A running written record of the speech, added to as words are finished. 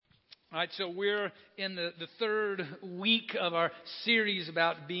All right, so we're in the third week of our series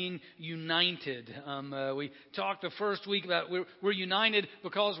about being united. We talked the first week about we're united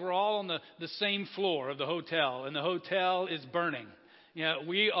because we're all on the same floor of the hotel, and the hotel is burning. You know,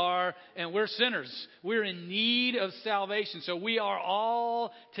 we're sinners. We're in need of salvation. So we are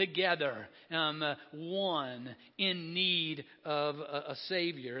all together, one in need of a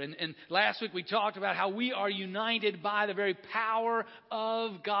Savior. And last week we talked about how we are united by the very power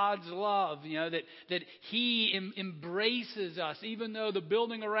of God's love. You know, that He embraces us. Even though the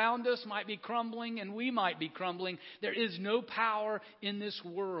building around us might be crumbling and we might be crumbling, there is no power in this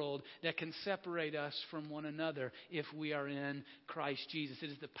world that can separate us from one another if we are in Christ Jesus. It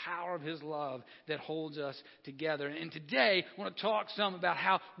is the power of His love that holds us together. And today, I want to talk some about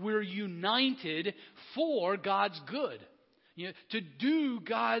how we're united for God's good. You know, to do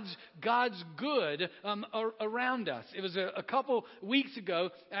God's good around us. It was a couple weeks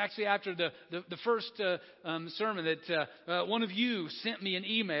ago, actually after the first sermon, that one of you sent me an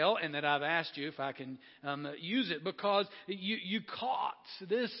email, and that I've asked you if I can use it, because you caught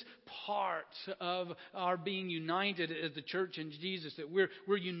this part of our being united as the church in Jesus, that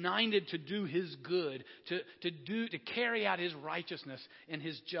we're united to do His good, to carry out His righteousness and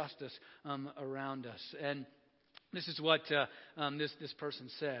His justice around us. And this is what this person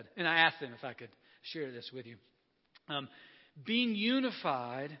said. And I asked them if I could share this with you. Being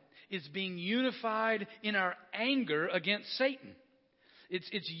unified is being unified in our anger against Satan.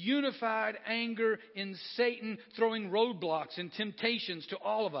 It's unified anger in Satan throwing roadblocks and temptations to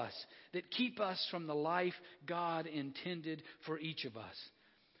all of us that keep us from the life God intended for each of us.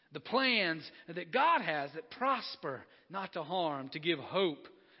 The plans that God has that prosper, not to harm, to give hope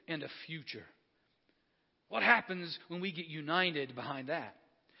and a future. What happens when we get united behind that?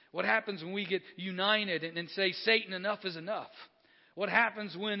 What happens when we get united and say, Satan, enough is enough? What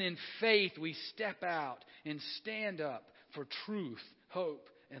happens when in faith we step out and stand up for truth, hope,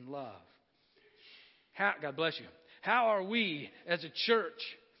 and love? God bless you. How are we as a church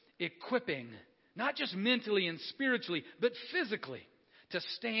equipping, not just mentally and spiritually, but physically, to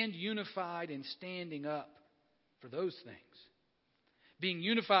stand unified and standing up for those things? Being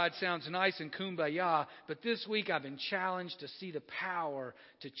unified sounds nice and kumbaya, but this week I've been challenged to see the power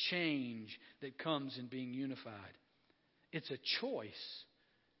to change that comes in being unified. It's a choice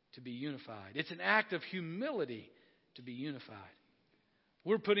to be unified. It's an act of humility to be unified.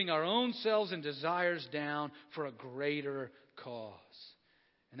 We're putting our own selves and desires down for a greater cause.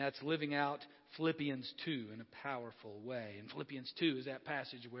 And that's living out Philippians 2 in a powerful way. And Philippians 2 is that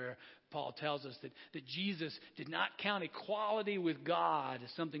passage where Paul tells us that Jesus did not count equality with God as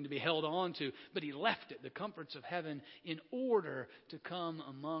something to be held on to, but He left it, the comforts of heaven, in order to come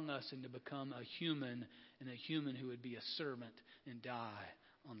among us and to become a human, and a human who would be a servant and die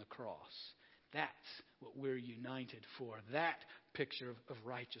on the cross. That's what we're united for. That picture of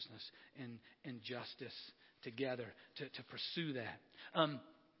righteousness and justice together to pursue that.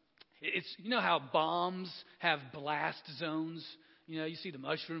 It's, you know how bombs have blast zones? You know, you see the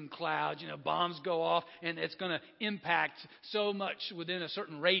mushroom clouds, bombs go off, and it's going to impact so much within a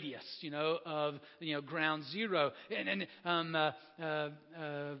certain radius, of, ground zero. And I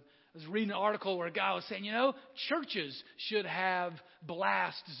was reading an article where a guy was saying, churches should have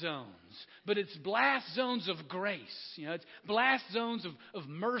blast zones. But it's blast zones of grace. It's blast zones of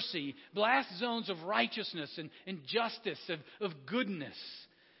mercy, blast zones of righteousness and justice, of goodness.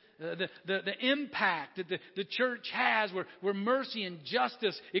 The impact that the church has, where mercy and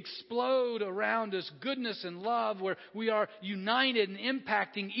justice explode around us, goodness and love, where we are united and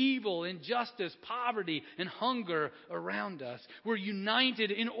impacting evil, injustice, poverty, and hunger around us. We're united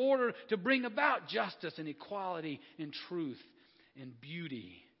in order to bring about justice and equality and truth and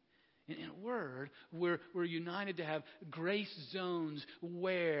beauty. In a word, we're united to have grace zones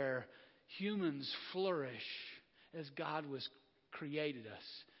where humans flourish as God was created us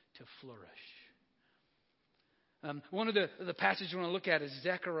to flourish. One of the passages we want to look at is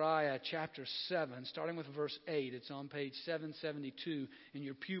Zechariah chapter 7, starting with verse 8. It's on page 772 in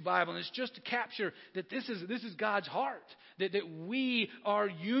your Pew Bible. And it's just to capture that this is God's heart, that we are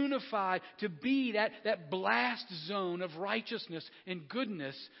unified to be that blast zone of righteousness and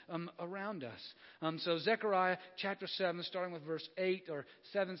goodness around us. So Zechariah chapter 7, starting with verse 8 or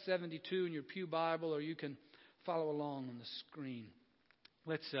 772 in your Pew Bible, or you can follow along on the screen.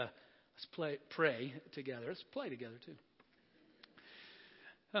 Let's pray together. Let's play together too.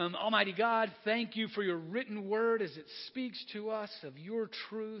 Almighty God, thank you for your written word as it speaks to us of your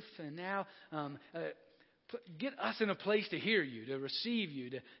truth. And now get us in a place to hear you, to receive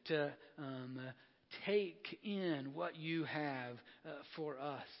you, to take in what you have for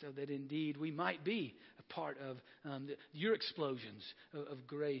us, so that indeed we might be a part of your explosions of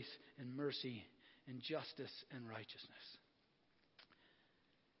grace and mercy and justice and righteousness.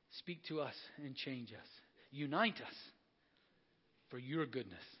 Speak to us and change us. Unite us for your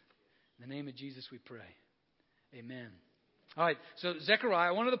goodness. In the name of Jesus we pray. Amen. All right, so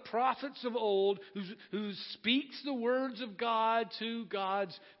Zechariah, one of the prophets of old, who speaks the words of God to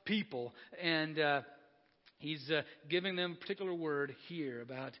God's people. And he's giving them a particular word here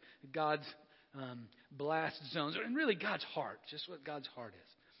about God's blast zones, and really God's heart, just what God's heart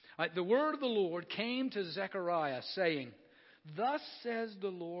is. All right, the word of the Lord came to Zechariah, saying, "Thus says the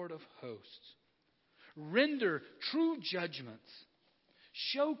Lord of hosts, render true judgments,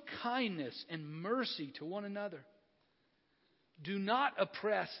 show kindness and mercy to one another. Do not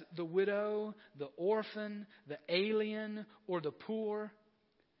oppress the widow, the orphan, the alien, or the poor,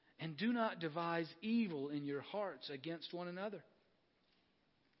 and do not devise evil in your hearts against one another."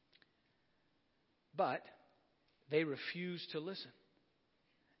 But they refused to listen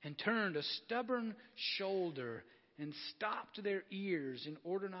and turned a stubborn shoulder and stopped their ears in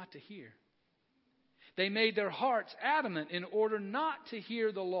order not to hear. They made their hearts adamant in order not to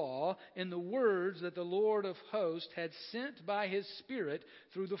hear the law and the words that the Lord of hosts had sent by His Spirit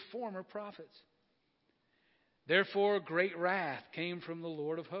through the former prophets. Therefore, great wrath came from the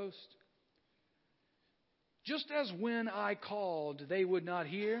Lord of hosts. Just as when I called, they would not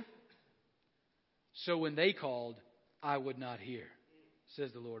hear, so when they called, I would not hear,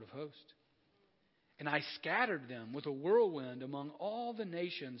 says the Lord of hosts. And I scattered them with a whirlwind among all the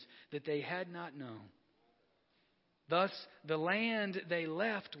nations that they had not known. Thus the land they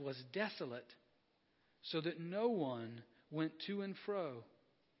left was desolate, so that no one went to and fro,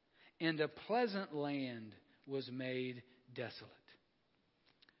 and a pleasant land was made desolate.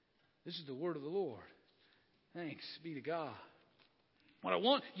 This is the word of the Lord. Thanks be to God. What I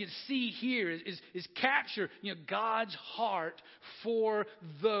want you to see here is capture God's heart for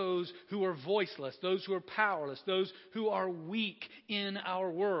those who are voiceless, those who are powerless, those who are weak in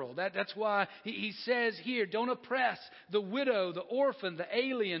our world. That's why he says here, don't oppress the widow, the orphan, the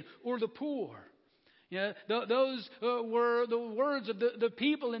alien, or the poor. Those were the words of the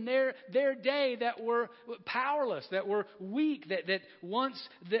people in their day that were powerless, that were weak, that once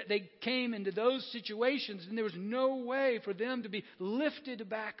that they came into those situations, and there was no way for them to be lifted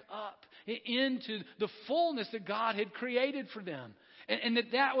back up into the fullness that God had created for them. And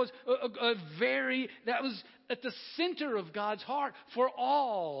that was that was at the center of God's heart for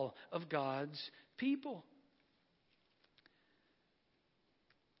all of God's people.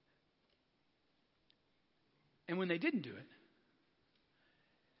 And when they didn't do it,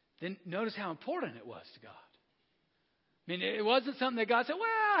 then notice how important it was to God. I mean, it wasn't something that God said,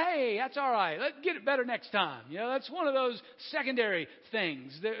 well, hey, that's all right. Let's get it better next time. That's one of those secondary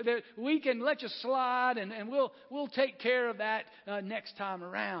things that we can let you slide and we'll take care of that next time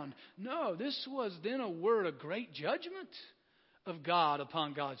around. No, this was then a word of great judgment of God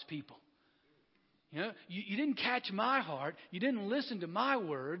upon God's people. You didn't catch my heart. You didn't listen to my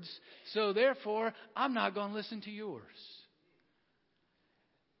words. So therefore, I'm not going to listen to yours.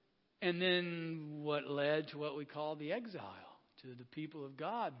 And then what led to what we call the exile, to the people of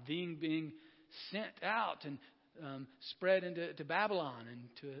God being sent out and spread into Babylon and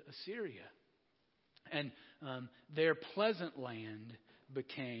to Assyria. And their pleasant land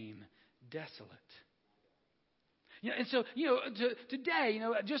became desolate. And so, today,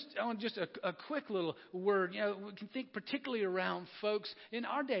 just a quick little word. We can think particularly around folks in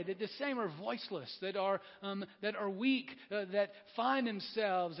our day that the same are voiceless, that are weak, that find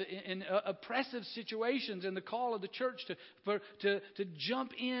themselves in oppressive situations, and the call of the church to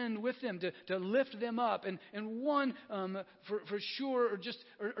jump in with them, to lift them up, and one for sure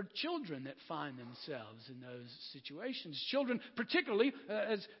are children that find themselves in those situations. Children, particularly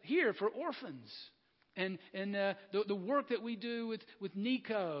as here for orphans. And the work that we do with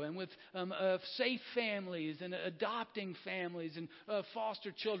Nico and with safe families and adopting families and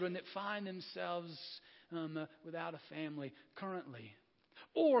foster children that find themselves without a family currently.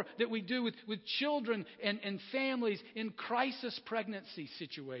 Or that we do with children and families in crisis pregnancy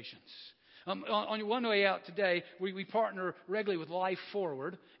situations. On your one way out today, we partner regularly with Life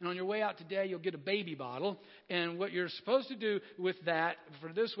Forward. And on your way out today, you'll get a baby bottle. And what you're supposed to do with that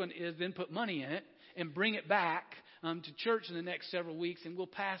for this one is then put money in it and bring it back to church in the next several weeks. And we'll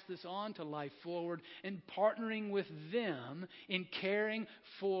pass this on to Life Forward and partnering with them in caring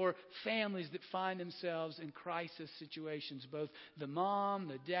for families that find themselves in crisis situations. Both the mom,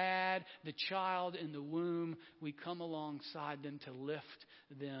 the dad, the child in the womb. We come alongside them to lift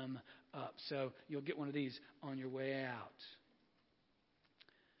them up. So you'll get one of these on your way out.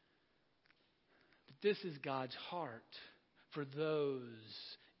 But this is God's heart for those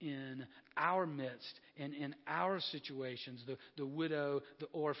in our midst and in our situations, the widow, the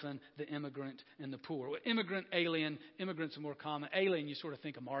orphan, the immigrant, and the poor. Well, immigrant, alien, immigrants are more common. Alien, you sort of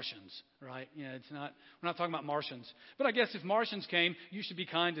think of Martians, right? We're not talking about Martians. But I guess if Martians came, you should be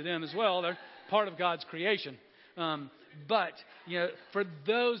kind to them as well. They're part of God's creation. But for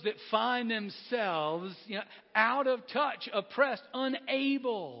those that find themselves, out of touch, oppressed,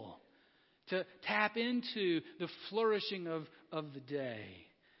 unable to tap into the flourishing of the day.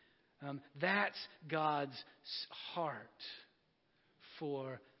 That's God's heart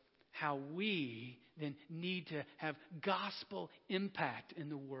for how we then need to have gospel impact in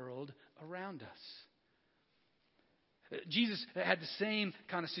the world around us. Jesus had the same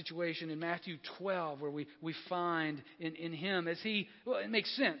kind of situation in Matthew 12 where we find in Him as He, well, it makes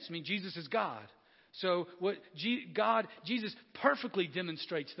sense. I mean, Jesus is God. So Jesus perfectly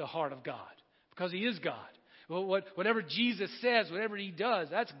demonstrates the heart of God because He is God. Well, whatever Jesus says, whatever He does,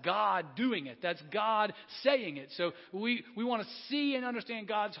 that's God doing it. That's God saying it. So we want to see and understand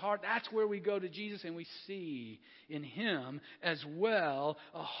God's heart. That's where we go to Jesus, and we see in Him as well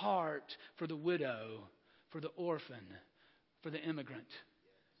a heart for the widow, for the orphan, for the immigrant,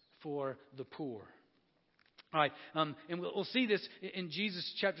 for the poor. All right, and we'll see this in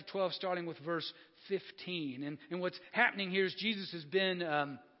Jesus chapter 12, starting with verse 15. And what's happening here is Jesus has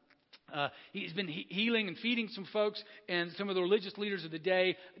been... he's been healing and feeding some folks, and some of the religious leaders of the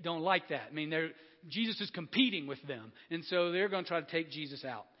day don't like that. I mean, Jesus is competing with them, and so they're going to try to take Jesus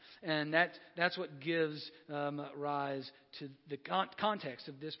out. And that's what gives rise to the context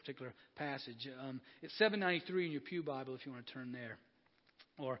of this particular passage. It's 793 in your pew Bible if you want to turn there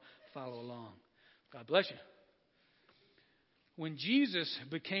or follow along. God bless you. When Jesus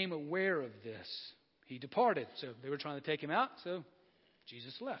became aware of this, He departed. So they were trying to take Him out, so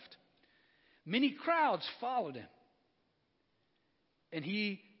Jesus left. Many crowds followed Him, and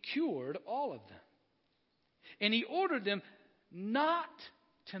He cured all of them. And He ordered them not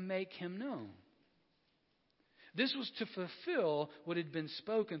to make Him known. This was to fulfill what had been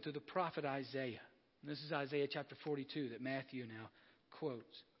spoken through the prophet Isaiah. And this is Isaiah chapter 42 that Matthew now quotes.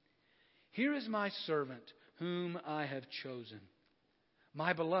 Here is my servant whom I have chosen,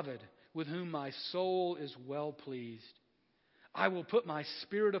 my beloved, with whom my soul is well pleased. I will put my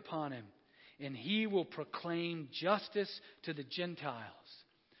spirit upon him, and he will proclaim justice to the Gentiles.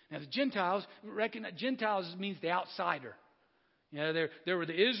 Now, the Gentiles means the outsider. There were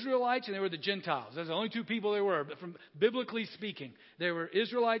the Israelites and there were the Gentiles. Those are the only two people there were. But from biblically speaking, there were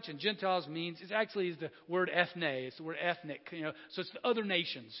Israelites, and Gentiles means it actually is the word ethne. It's the word ethnic. So it's the other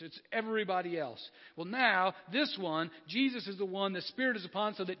nations. It's everybody else. Well, now this one, Jesus is the one the Spirit is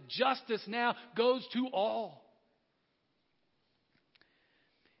upon, so that justice now goes to all.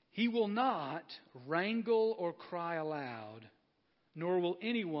 He will not wrangle or cry aloud, nor will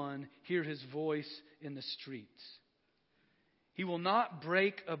anyone hear his voice in the streets. He will not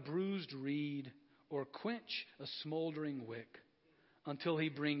break a bruised reed or quench a smoldering wick until he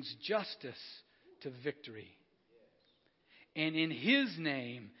brings justice to victory. And in his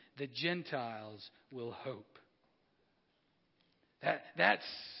name, the Gentiles will hope. That's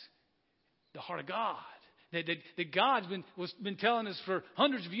the heart of God. That God's been telling us for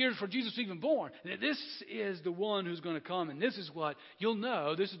hundreds of years before Jesus was even born. That this is the one who's going to come, and this is what you'll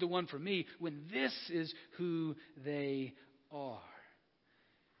know. This is the one for me when this is who they are.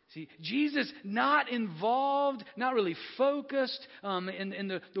 See, Jesus not involved, not really focused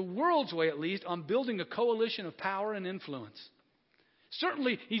in the world's way at least, on building a coalition of power and influence.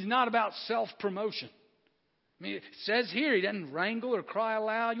 Certainly, he's not about self-promotion. I mean, it says here he doesn't wrangle or cry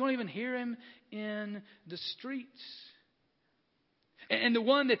aloud. You won't even hear him in the streets. And the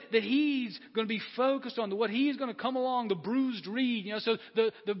one that he's going to be focused on, what he's going to come along, the bruised reed. So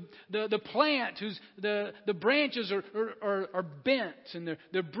the plant whose the branches are bent and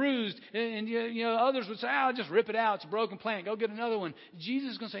they're bruised. And others would say, I'll just rip it out. It's a broken plant. Go get another one.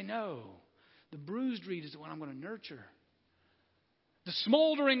 Jesus is going to say, no. The bruised reed is the one I'm going to nurture. The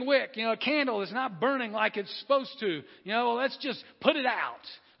smoldering wick, a candle that's not burning like it's supposed to. Let's just put it out.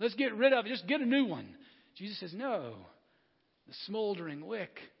 Let's get rid of it. Just get a new one. Jesus says, no. The smoldering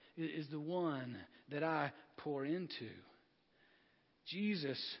wick is the one that I pour into.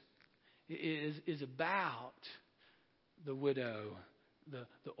 Jesus is about the widow,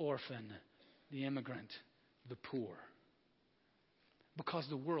 the orphan, the immigrant, the poor. Because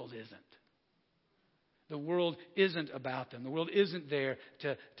the world isn't. The world isn't about them. The world isn't there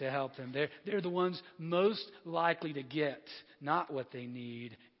to help them. They're the ones most likely to get not what they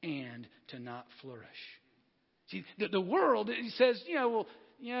need and to not flourish. See, the world says,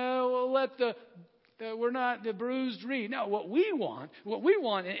 let we're not the bruised reed. No, what we want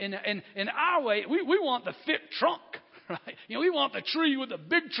in our way, we want the thick trunk, right? We want the tree with the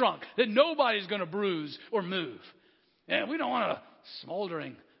big trunk that nobody's going to bruise or move. And we don't want a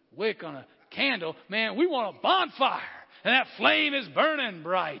smoldering wick on a candle. Man, we want a bonfire. And that flame is burning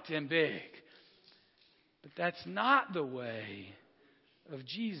bright and big. But that's not the way of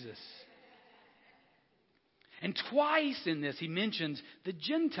Jesus. And twice in this, he mentions the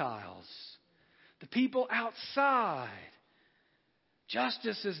Gentiles, the people outside.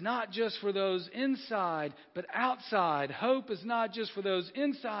 Justice is not just for those inside, but outside. Hope is not just for those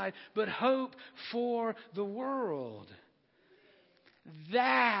inside, but hope for the world.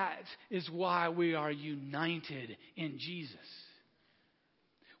 That is why we are united in Jesus.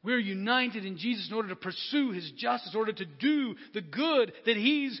 We're united in Jesus in order to pursue His justice, in order to do the good that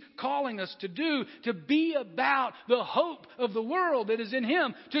He's calling us to do, to be about the hope of the world that is in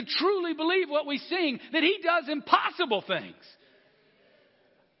Him, to truly believe what we sing, that He does impossible things.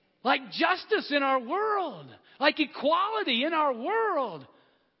 Like justice in our world, like equality in our world.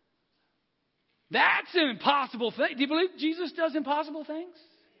 That's an impossible thing. Do you believe Jesus does impossible things?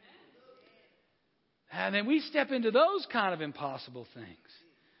 And then we step into those kind of impossible things.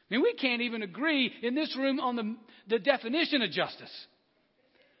 I mean, we can't even agree in this room on the definition of justice.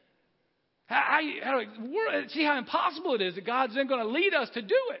 See how impossible it is that God's then going to lead us to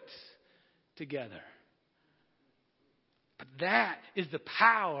do it together. But that is the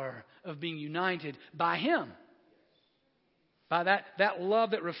power of being united by Him. By that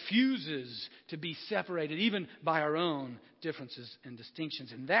love that refuses to be separated even by our own differences and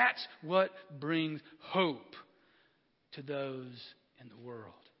distinctions. And that's what brings hope to those in the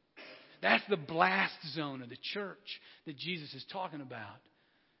world. That's the blast zone of the church that Jesus is talking about,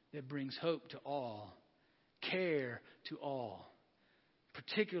 that brings hope to all, care to all,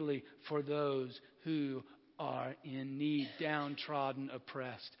 particularly for those who are in need, downtrodden,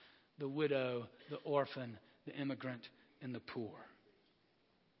 oppressed, the widow, the orphan, the immigrant, and the poor.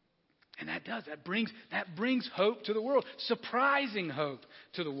 And that brings hope to the world, surprising hope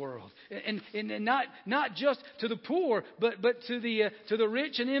to the world, and not just to the poor, but to the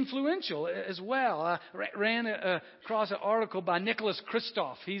rich and influential as well. I ran across an article by Nicholas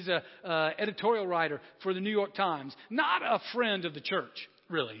Kristof. He's a editorial writer for the New York Times, not a friend of the church.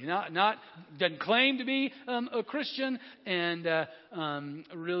 Really, not doesn't claim to be a Christian, and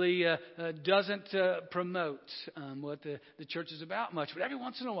really doesn't promote what the church is about much. But every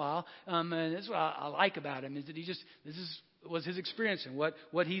once in a while, and this is what I like about him, is that was his experience and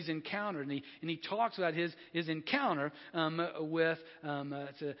what he's encountered, and he talks about his encounter with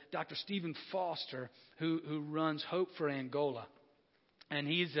Dr. Stephen Foster, who runs Hope for Angola, and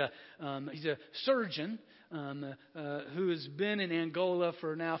he's a surgeon. Who has been in Angola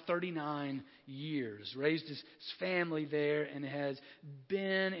for now 39 years, raised his family there, and has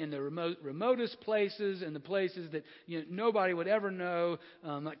been in the remotest places and the places that nobody would ever know.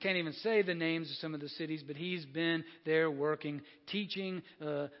 I can't even say the names of some of the cities, but he's been there working, teaching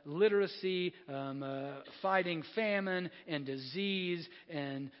literacy, fighting famine and disease,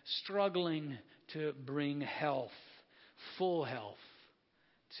 and struggling to bring health, full health,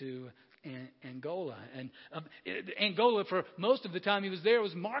 to Angola. And Angola, for most of the time he was there,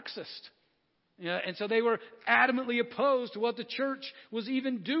 was Marxist. And so they were adamantly opposed to what the church was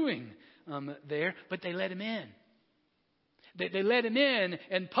even doing there. But they let him in. They let him in,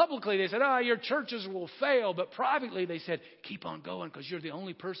 and publicly they said, your churches will fail. But privately they said, keep on going, because you're the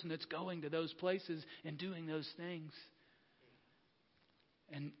only person that's going to those places and doing those things.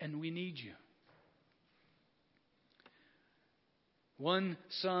 And we need you. One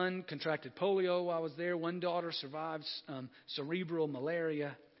son contracted polio while I was there. One daughter survived cerebral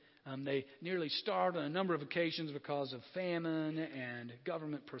malaria. They nearly starved on a number of occasions because of famine and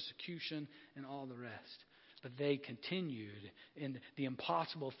government persecution and all the rest. But they continued in the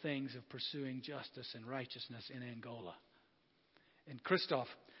impossible things of pursuing justice and righteousness in Angola. And Kristof,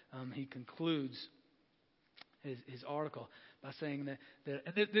 he concludes his article by saying that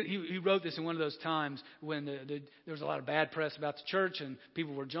he wrote this in one of those times when there was a lot of bad press about the church, and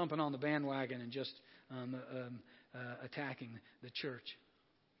people were jumping on the bandwagon and just attacking the church.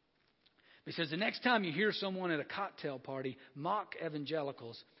 He says, the next time you hear someone at a cocktail party mock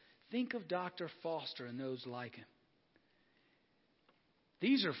evangelicals, think of Dr. Foster and those like him.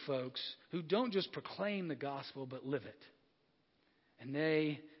 These are folks who don't just proclaim the gospel, but live it. And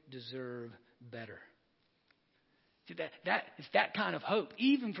they deserve better. See, it's that kind of hope,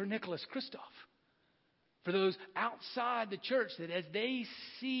 even for Nicholas Kristof. For those outside the church, that as they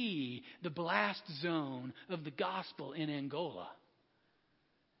see the blast zone of the gospel in Angola,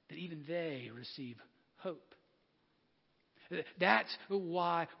 that even they receive hope. That's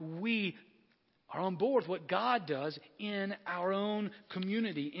why we are on board with what God does in our own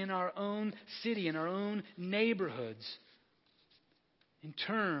community, in our own city, in our own neighborhoods, in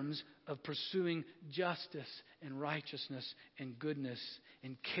terms of pursuing justice and righteousness and goodness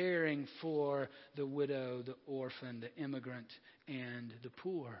and caring for the widow, the orphan, the immigrant, and the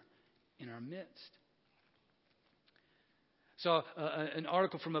poor in our midst. So an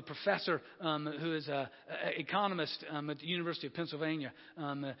article from a professor who is an economist at the University of Pennsylvania.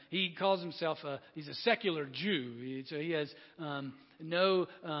 He calls himself, he's a secular Jew. So he has no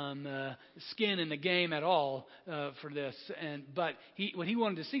skin in the game at all for this. But what he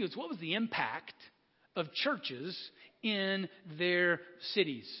wanted to see was what was the impact of churches in their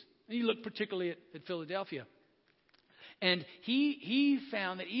cities. And he looked particularly at Philadelphia. And he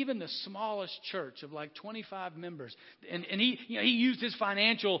found that even the smallest church of like 25 members, and he used his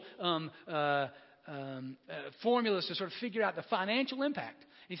financial formulas to sort of figure out the financial impact.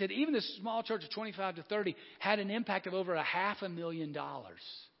 He said even the small church of 25 to 30 had an impact of over $500,000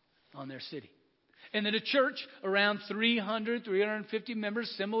 on their city. And then a church around 350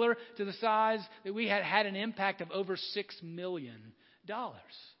 members, similar to the size that we had an impact of over $6 million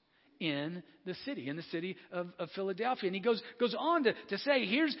in the city of Philadelphia. And he goes on to say,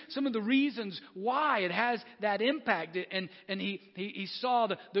 here's some of the reasons why it has that impact. And he saw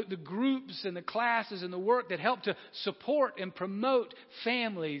the groups and the classes and the work that helped to support and promote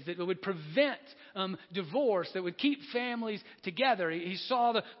families, that would prevent divorce, that would keep families together. He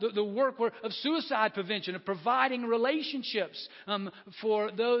saw the work of suicide prevention, of providing relationships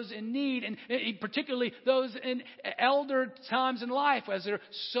for those in need, and particularly those in elder times in life, as their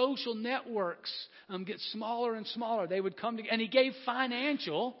social networks get smaller and smaller. They would come together, and he gave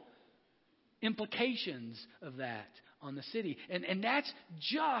financial implications of that on the city. And that's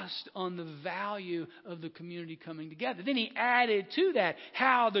just on the value of the community coming together. Then he added to that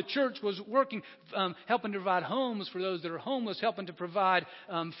how the church was working, helping to provide homes for those that are homeless, helping to provide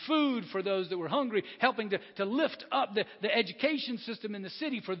food for those that were hungry, helping to lift up the education system in the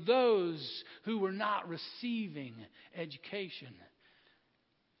city for those who were not receiving education.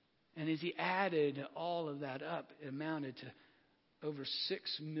 And as he added all of that up, it amounted to over $6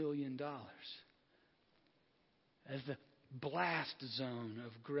 million as the blast zone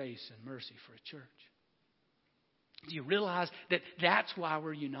of grace and mercy for a church. Do you realize that that's why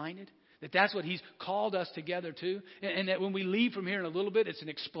we're united? That that's what he's called us together to? And that when we leave from here in a little bit, it's an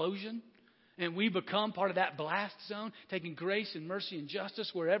explosion. And we become part of that blast zone, taking grace and mercy and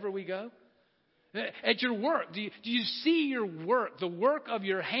justice wherever we go. At your work, do you see your work, the work of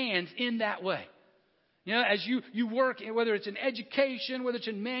your hands in that way? You know, as you work, whether it's in education, whether it's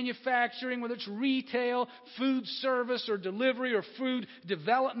in manufacturing, whether it's retail, food service or delivery or food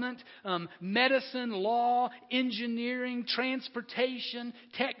development, medicine, law, engineering, transportation,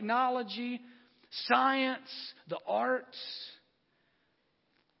 technology, science, the arts.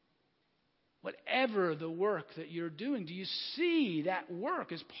 Whatever the work that you're doing, do you see that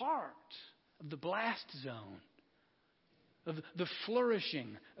work as part of the blast zone, of the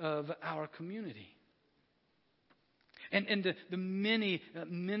flourishing of our community? And the many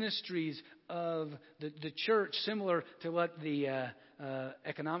ministries of the church, similar to what the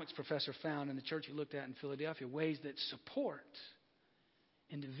economics professor found in the church he looked at in Philadelphia, ways that support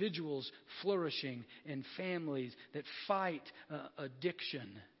individuals flourishing and families that fight addiction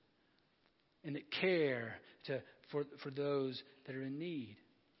and that care for those that are in need.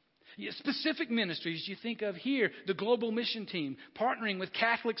 Specific ministries you think of here, the Global Mission Team, partnering with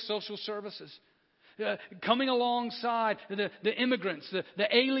Catholic Social Services. Coming alongside the immigrants,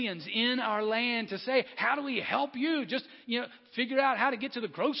 the aliens in our land to say, how do we help you? Just, figure out how to get to the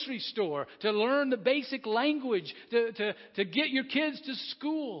grocery store, to learn the basic language, to get your kids to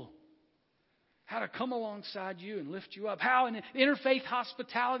school. How to come alongside you and lift you up. How an interfaith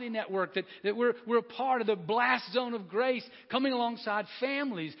hospitality network that we're a part of the blast zone of grace, coming alongside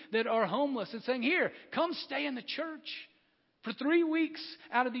families that are homeless and saying, here, come stay in the church. For 3 weeks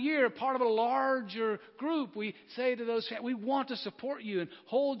out of the year, part of a larger group, we say to those families, we want to support you and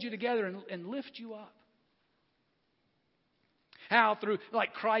hold you together and lift you up. How through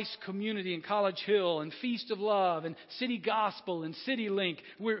like Christ Community and College Hill and Feast of Love and City Gospel and City Link,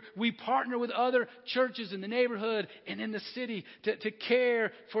 we partner with other churches in the neighborhood and in the city to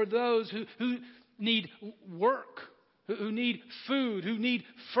care for those who need work, who need food, who need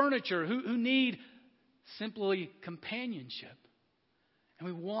furniture, who need simply companionship. And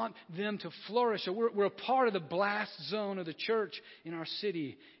we want them to flourish. So we're a part of the blast zone of the church in our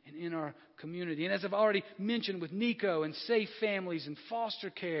city and in our community. And as I've already mentioned with Nico and Safe Families and foster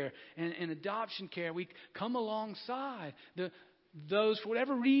care and adoption care, we come alongside those, for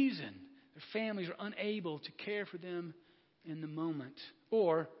whatever reason, their families are unable to care for them in the moment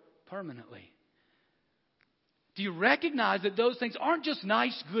or permanently. Do you recognize that those things aren't just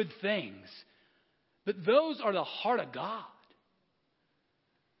nice, good things, but those are the heart of God?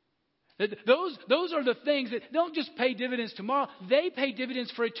 Those are the things that don't just pay dividends tomorrow. They pay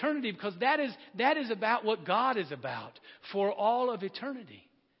dividends for eternity, because that is about what God is about for all of eternity.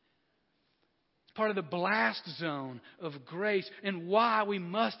 It's part of the blast zone of grace and why we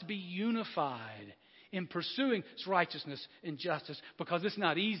must be unified in pursuing righteousness and justice, because it's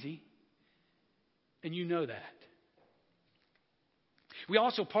not easy. And you know that. We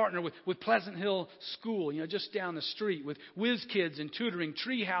also partner with Pleasant Hill School, just down the street, with Whiz Kids and tutoring,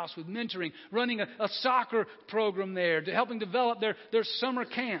 Treehouse with mentoring, running a soccer program there, to helping develop their summer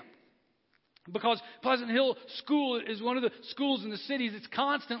camp. Because Pleasant Hill School is one of the schools in the city that's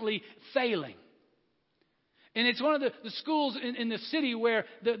constantly failing. And it's one of the schools in the city where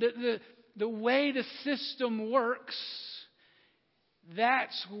the way the system works,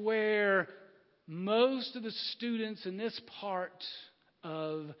 that's where most of the students in this part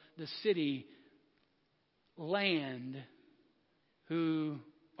of the city land who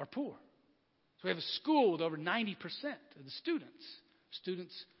are poor. So we have a school with over 90% of the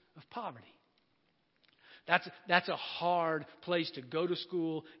students of poverty. That's a hard place to go to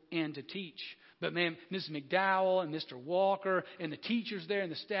school and to teach. But man, Mrs. McDowell and Mr. Walker and the teachers there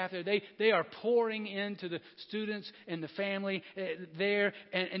and the staff there, they are pouring into the students and the family there.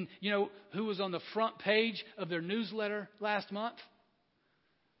 And you know who was on the front page of their newsletter last month?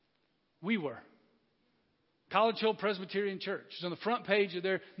 We were. College Hill Presbyterian Church is on the front page of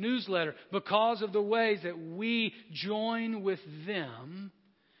their newsletter because of the ways that we join with them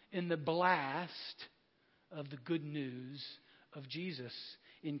in the blast of the good news of Jesus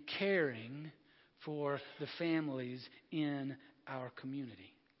in caring for the families in our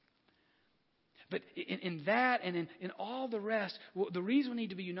community. But in that and in all the rest, the reason we need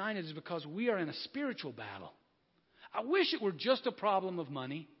to be united is because we are in a spiritual battle. I wish it were just a problem of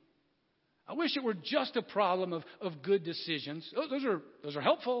money. I wish it were just a problem of good decisions. Those are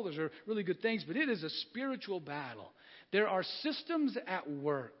helpful. Those are really good things. But it is a spiritual battle. There are systems at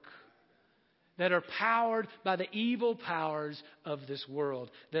work that are powered by the evil powers of this world,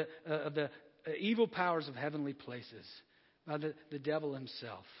 the evil powers of heavenly places, by the devil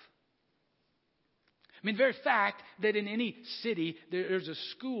himself. I mean, the very fact that in any city there's a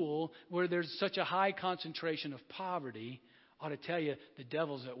school where there's such a high concentration of poverty ought to tell you the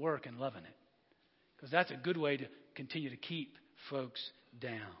devil's at work and loving it. Because that's a good way to continue to keep folks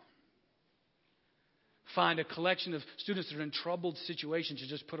down. Find a collection of students that are in troubled situations and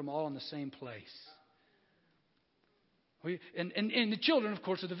just put them all in the same place. And the children, of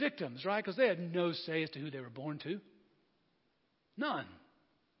course, are the victims, right? Because they had no say as to who they were born to. None.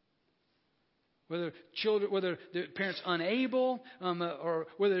 Whether the parents unable, or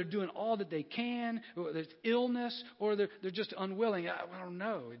whether they're doing all that they can, whether it's illness, or they're just unwilling. I don't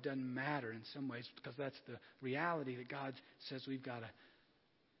know. It doesn't matter in some ways, because that's the reality that God says we've got to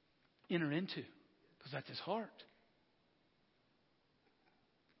enter into, because that's His heart.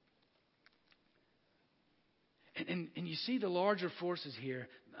 And you see the larger forces here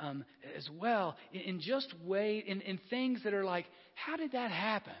as well in things that are like, how did that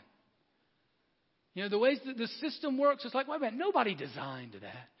happen? You know, the ways that the system works, it's like, wait a minute, nobody designed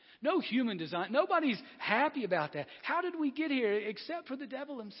that. No human design. Nobody's happy about that. How did we get here except for the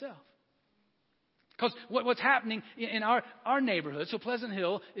devil himself? Because what's happening in our neighborhood, so Pleasant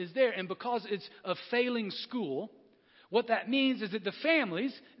Hill is there, and because it's a failing school, what that means is that the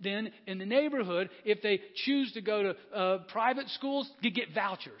families then in the neighborhood, if they choose to go to private schools, get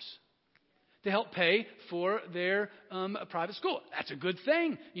vouchers to help pay for their private school. That's a good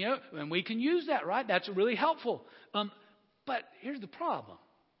thing, and we can use that, right? That's really helpful. But here's the problem.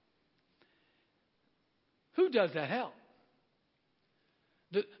 Who does that help?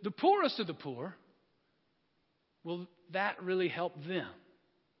 The poorest of the poor. Will that really help them?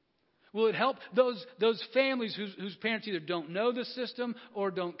 Will it help those families whose parents either don't know the system or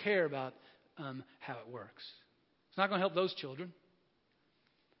don't care about how it works? It's not going to help those children.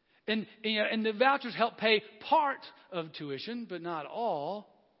 And the vouchers help pay part of tuition, but not all.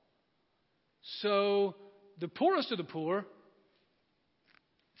 So the poorest of the poor,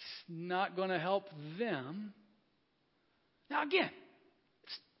 it's not going to help them. Now again,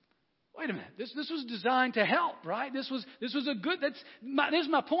 wait a minute, this was designed to help, right? This was a good, this is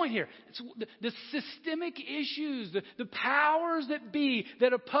my point here. It's the systemic issues, the powers that be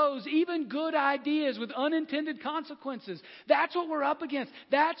that oppose even good ideas with unintended consequences. That's what we're up against.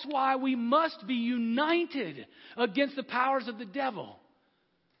 That's why we must be united against the powers of the devil,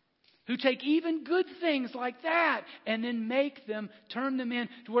 who take even good things like that and then turn them in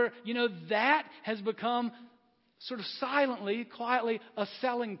to where, that has become sort of silently, quietly, a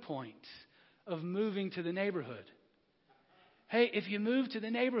selling point of moving to the neighborhood. Hey, if you move to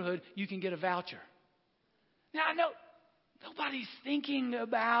the neighborhood, you can get a voucher. Now, I know nobody's thinking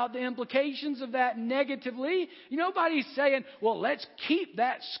about the implications of that negatively. Nobody's saying, well, let's keep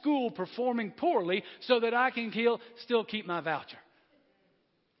that school performing poorly so that I can still keep my voucher.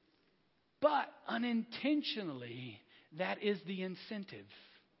 But unintentionally, that is the incentive.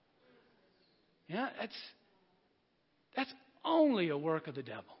 Yeah, that's only a work of the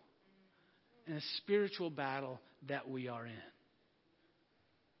devil and a spiritual battle that we are in.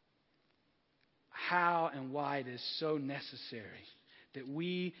 How and why it is so necessary that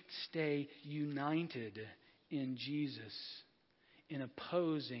we stay united in Jesus in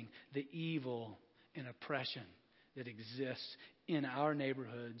opposing the evil and oppression that exists in our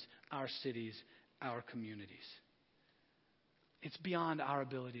neighborhoods, our cities, our communities. It's beyond our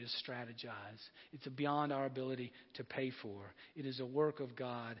ability to strategize. It's beyond our ability to pay for. It is a work of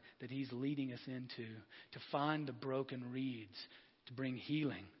God that He's leading us into, to find the broken reeds, to bring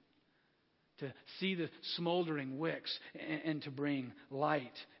healing, to see the smoldering wicks and to bring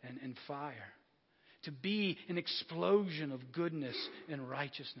light and fire. To be an explosion of goodness and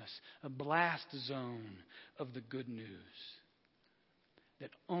righteousness, a blast zone of the good news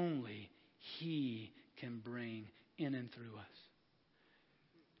that only He can bring in and through us.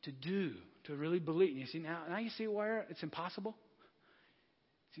 To really believe. You see, now you see where it's impossible?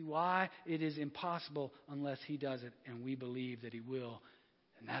 See why it is impossible unless He does it, and we believe that He will.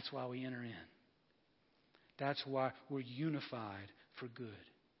 And that's why we enter in. That's why we're unified for good.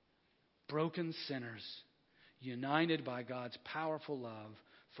 Broken sinners, united by God's powerful love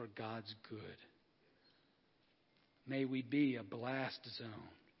for God's good. May we be a blast zone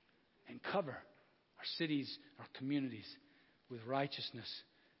and cover our cities, our communities with righteousness,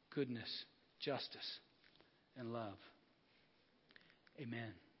 goodness, justice, and love.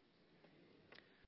 Amen.